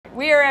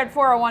We are at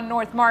 401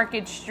 North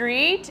Market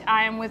Street.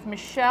 I am with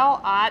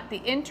Michelle Ott, the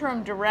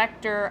Interim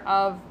Director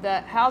of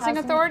the Housing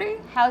Authority?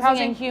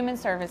 Housing and Human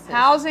Services.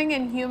 Housing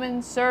and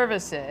Human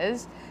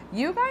Services.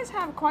 You guys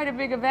have quite a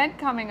big event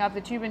coming up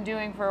that you've been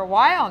doing for a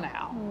while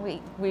now.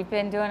 We've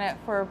been doing it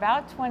for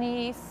about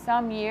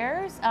 20-some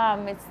years.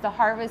 It's the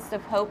Harvest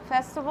of Hope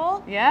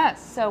Festival.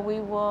 Yes. So we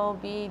will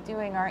be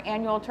doing our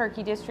annual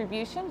turkey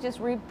distribution, just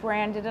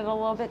rebranded it a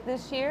little bit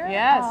this year.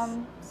 Yes.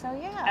 So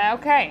yeah.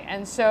 Okay,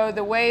 and so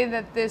the way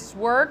that this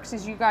works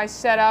is you guys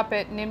set up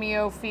at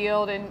Nimio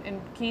Field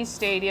in Key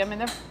Stadium in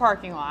the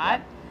parking lot.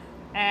 Yep.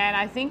 And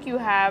I think you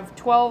have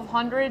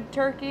 1,200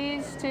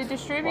 turkeys to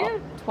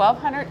distribute?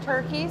 1,200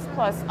 turkeys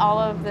plus all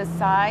of the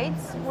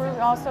sides we're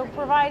also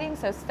providing.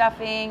 So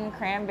stuffing,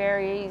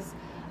 cranberries,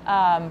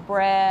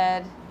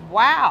 bread.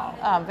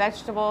 Wow.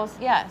 Vegetables,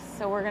 yes.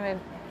 So we're going to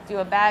do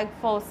a bag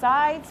full of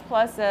sides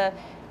plus a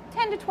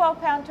 10 to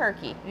 12 pound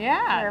turkey for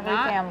every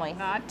family.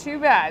 Not too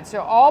bad.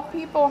 So all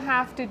people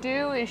have to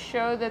do is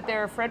show that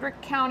they're a Frederick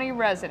County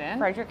resident.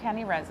 Frederick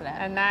County resident.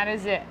 And that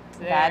is it.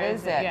 That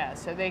is it. Yeah,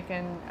 so they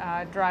can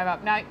drive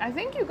up. Now, I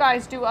think you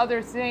guys do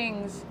other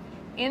things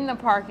in the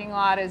parking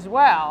lot as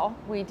well.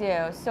 We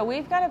do. So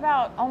we've got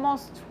about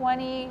almost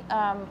 20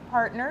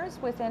 partners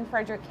within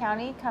Frederick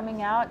County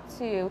coming out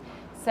to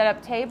set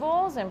up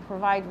tables and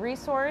provide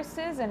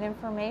resources and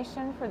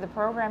information for the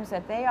programs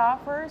that they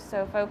offer.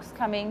 So folks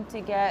coming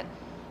to get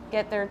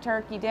their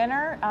turkey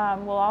dinner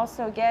will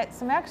also get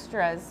some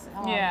extras.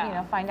 You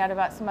know, find out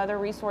about some other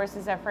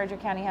resources that Frederick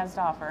County has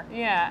to offer.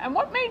 Yeah, and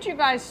what made you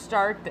guys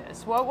start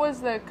this? What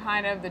was the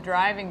kind of the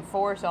driving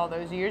force all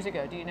those years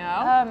ago? Do you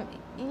know?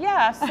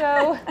 Yeah,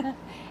 so,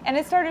 and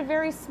it started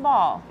very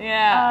small.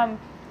 Yeah.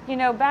 You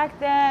know, back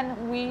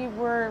then we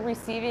were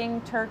receiving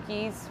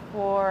turkeys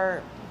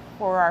for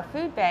our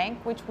food bank,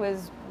 which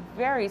was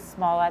very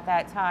small at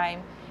that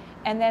time.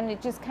 And then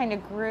it just kind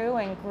of grew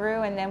and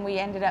grew, and then we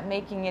ended up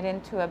making it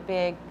into a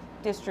big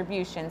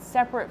distribution,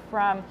 separate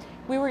from,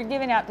 we were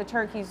giving out the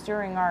turkeys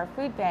during our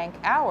food bank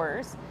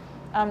hours,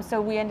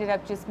 so we ended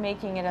up just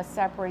making it a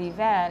separate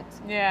event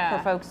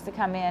for folks to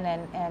come in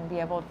and be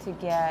able to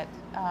get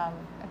a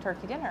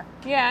turkey dinner.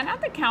 Yeah, and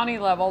at the county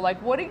level, like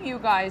what are you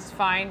guys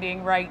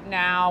finding right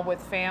now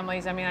with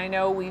families? I mean, I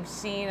know we've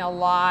seen a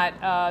lot,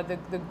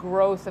 the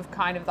growth of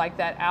kind of like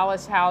that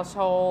Alice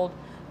household,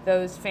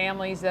 those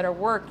families that are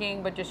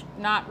working but just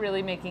not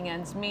really making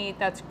ends meet.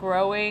 That's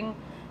growing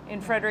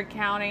in Frederick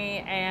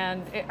County,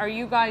 and are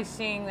you guys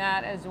seeing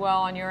that as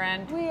well on your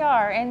end? We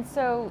are, and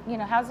so, you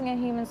know, Housing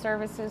and Human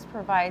Services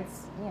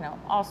provides, you know,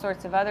 all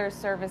sorts of other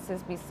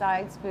services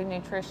besides food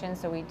nutrition.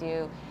 So we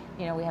do,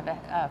 you know, we have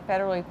a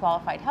federally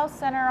qualified health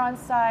center on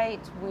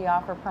site. We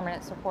offer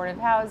permanent supportive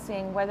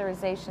housing,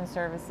 weatherization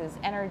services,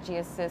 energy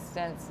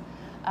assistance,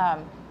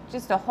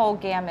 just a whole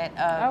gamut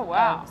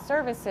of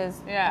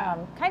services,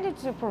 kind of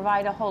to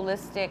provide a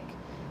holistic,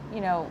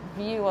 you know,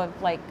 view of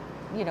like,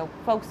 you know,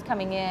 folks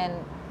coming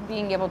in,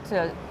 being able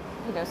to,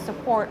 you know,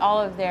 support all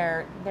of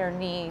their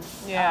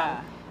needs. Yeah.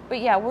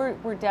 But yeah,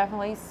 we're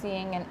definitely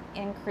seeing an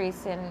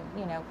increase in,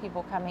 you know,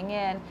 people coming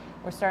in.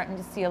 We're starting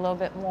to see a little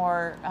bit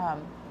more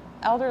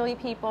elderly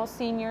people,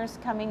 seniors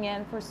coming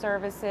in for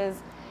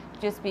services,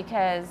 just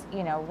because,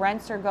 you know,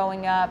 rents are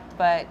going up,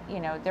 but, you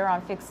know, they're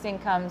on fixed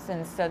incomes,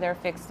 and so their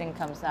fixed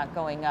income's not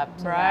going up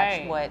to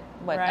match what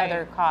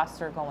other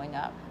costs are going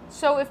up.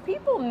 So if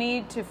people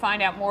need to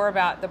find out more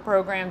about the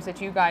programs that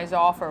you guys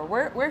offer,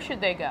 where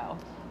should they go?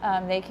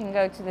 They can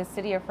go to the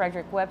City of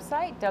Frederick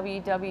website,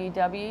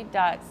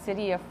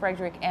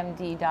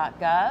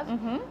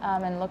 www.cityoffrederickmd.gov,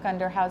 and look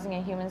under Housing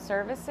and Human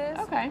Services.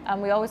 Okay.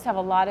 We always have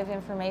a lot of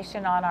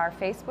information on our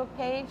Facebook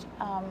page,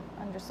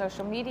 under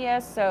social media,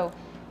 so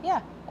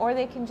yeah, or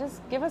they can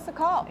just give us a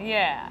call.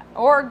 Yeah,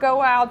 or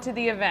go out to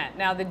the event.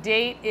 Now the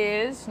date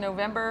is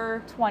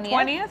November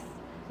 20th? Yes.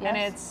 And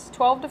it's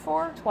 12 to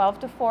 4? 12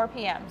 to 4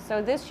 p.m. So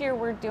this year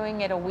we're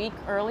doing it a week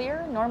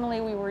earlier.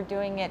 Normally we were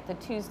doing it the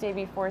Tuesday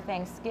before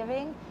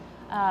Thanksgiving,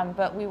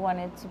 but we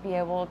wanted to be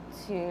able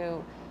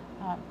to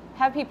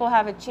have people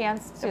have a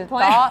chance to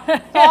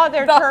thaw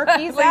their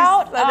turkeys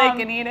out. So they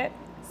can eat it.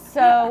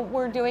 So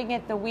we're doing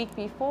it the week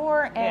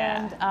before,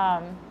 and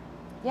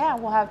yeah,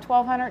 we'll have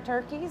 1,200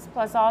 turkeys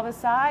plus all the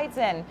sides,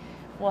 and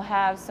we'll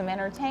have some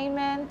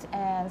entertainment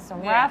and some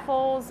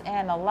raffles,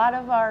 and a lot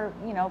of our,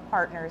 you know,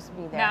 partners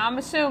be there. Now, I'm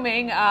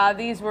assuming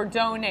these were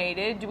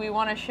donated. Do we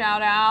want to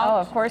shout out? Oh,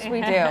 of course we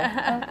do.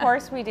 Of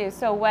course we do.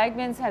 So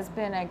Wegmans has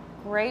been a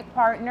great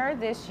partner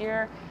this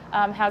year.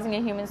 Housing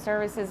and Human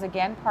Services,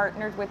 again,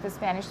 partnered with the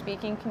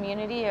Spanish-speaking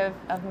community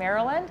of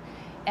Maryland.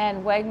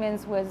 And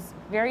Wegmans was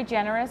very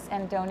generous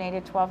and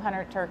donated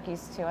 1,200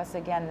 turkeys to us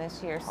again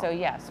this year. So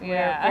yes,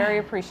 we're very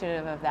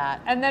appreciative of that.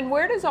 And then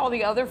where does all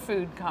the other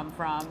food come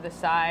from, the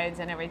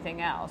sides and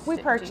everything else? We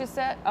purchase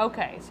it.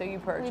 Okay, so you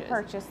purchase. We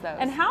purchase those.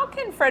 And how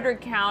can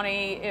Frederick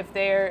County, if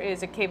there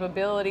is a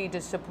capability to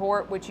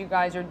support what you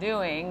guys are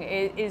doing,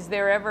 is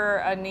there ever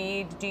a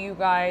need? Do you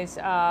guys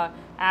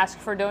ask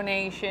for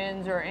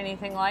donations or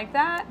anything like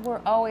that? We're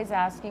always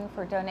asking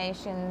for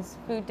donations,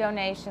 food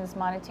donations,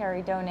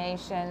 monetary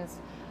donations.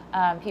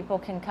 People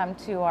can come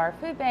to our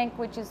food bank,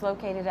 which is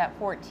located at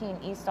 14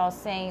 East All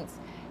Saints,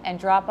 and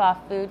drop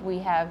off food. We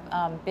have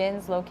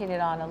bins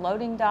located on a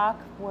loading dock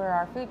where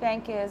our food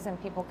bank is,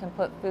 and people can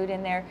put food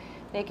in there.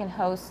 They can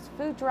host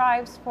food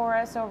drives for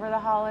us over the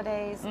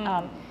holidays.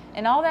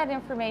 And all that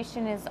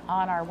information is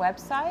on our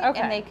website,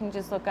 and they can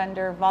just look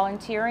under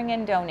volunteering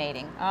and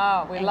donating.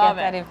 Oh, we and love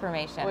get that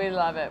information. We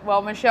love it.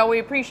 Well, Michelle, we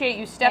appreciate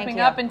you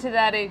stepping up into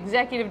that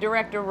executive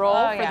director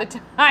role for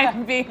the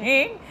time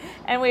being.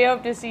 And we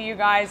hope to see you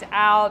guys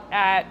out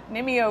at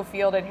Nimio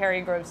Field at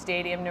Harry Grove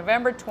Stadium,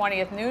 November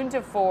 20th, noon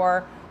to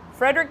 4.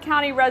 Frederick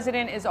County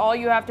resident is all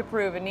you have to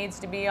prove. It needs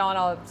to be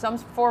on some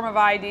form of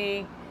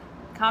ID.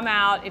 Come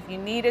out. If you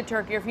need a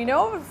turkey, or if you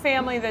know of a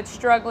family that's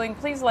struggling,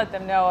 please let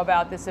them know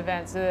about this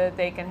event so that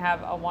they can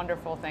have a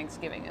wonderful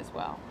Thanksgiving as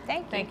well.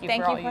 Thank you. Thank you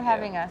for for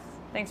having us.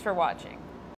 Thanks for watching.